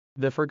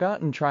The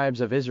Forgotten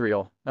Tribes of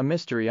Israel, a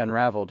mystery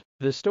unraveled.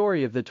 The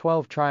story of the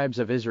 12 tribes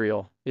of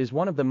Israel is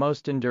one of the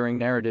most enduring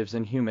narratives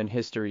in human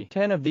history.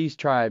 10 of these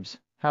tribes,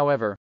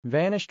 however,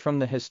 vanished from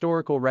the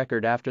historical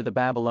record after the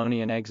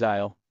Babylonian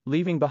exile,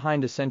 leaving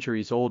behind a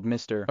centuries-old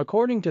myster.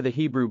 According to the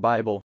Hebrew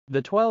Bible,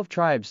 the 12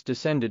 tribes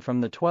descended from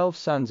the 12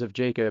 sons of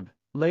Jacob,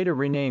 later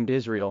renamed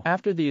Israel.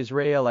 After the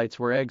Israelites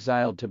were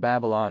exiled to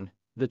Babylon,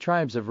 the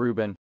tribes of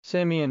Reuben,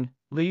 Simeon,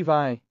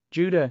 Levi,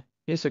 Judah,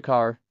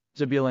 Issachar,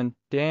 Zebulun,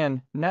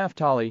 Dan,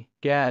 Naphtali,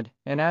 Gad,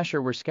 and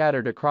Asher were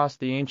scattered across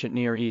the ancient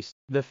Near East.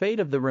 The fate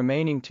of the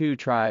remaining 2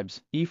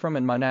 tribes, Ephraim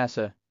and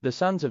Manasseh, the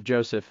sons of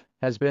Joseph,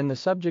 has been the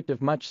subject of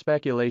much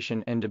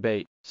speculation and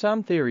debate.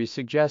 Some theories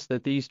suggest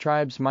that these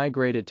tribes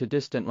migrated to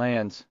distant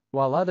lands,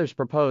 while others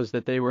propose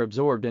that they were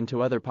absorbed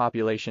into other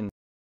populations.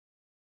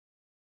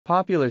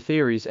 Popular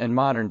theories and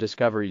modern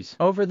discoveries.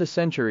 Over the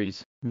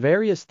centuries,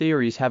 various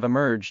theories have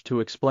emerged to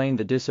explain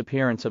the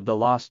disappearance of the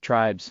lost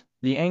tribes.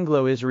 The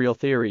Anglo-Israel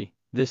theory.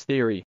 This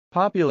theory,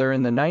 popular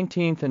in the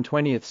 19th and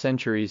 20th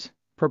centuries,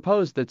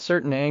 proposed that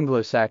certain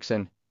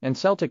Anglo-Saxon and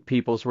Celtic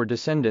peoples were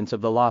descendants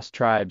of the lost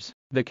tribes.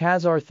 The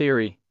Khazar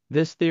theory.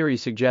 This theory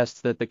suggests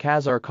that the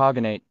Khazar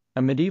Khaganate,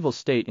 a medieval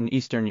state in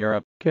Eastern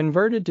Europe,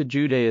 converted to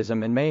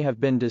Judaism and may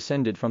have been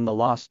descended from the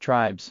lost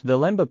tribes. The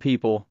Lemba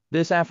people.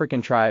 This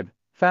African tribe,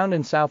 found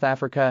in South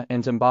Africa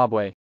and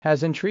Zimbabwe,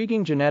 has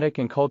intriguing genetic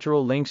and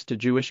cultural links to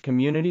Jewish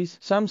communities.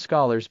 Some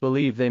scholars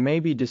believe they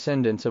may be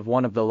descendants of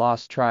one of the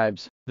lost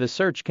tribes. The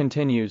search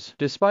continues.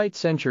 Despite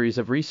centuries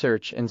of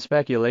research and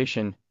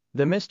speculation,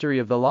 the mystery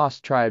of the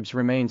lost tribes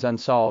remains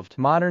unsolved.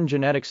 Modern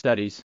genetic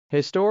studies,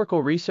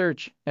 historical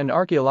research, and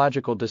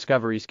archaeological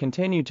discoveries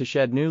continue to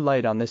shed new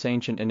light on this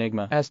ancient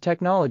enigma. As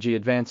technology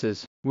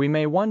advances, we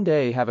may one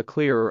day have a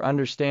clearer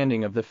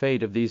understanding of the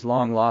fate of these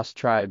long-lost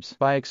tribes.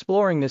 By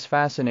exploring this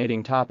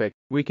fascinating topic,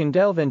 we can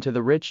delve into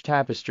the rich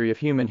tapestry of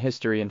human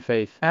history and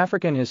faith.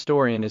 African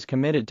Historian is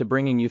committed to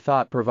bringing you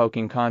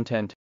thought-provoking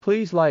content.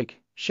 Please like,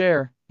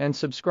 share, and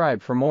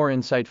subscribe for more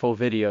insightful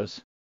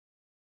videos.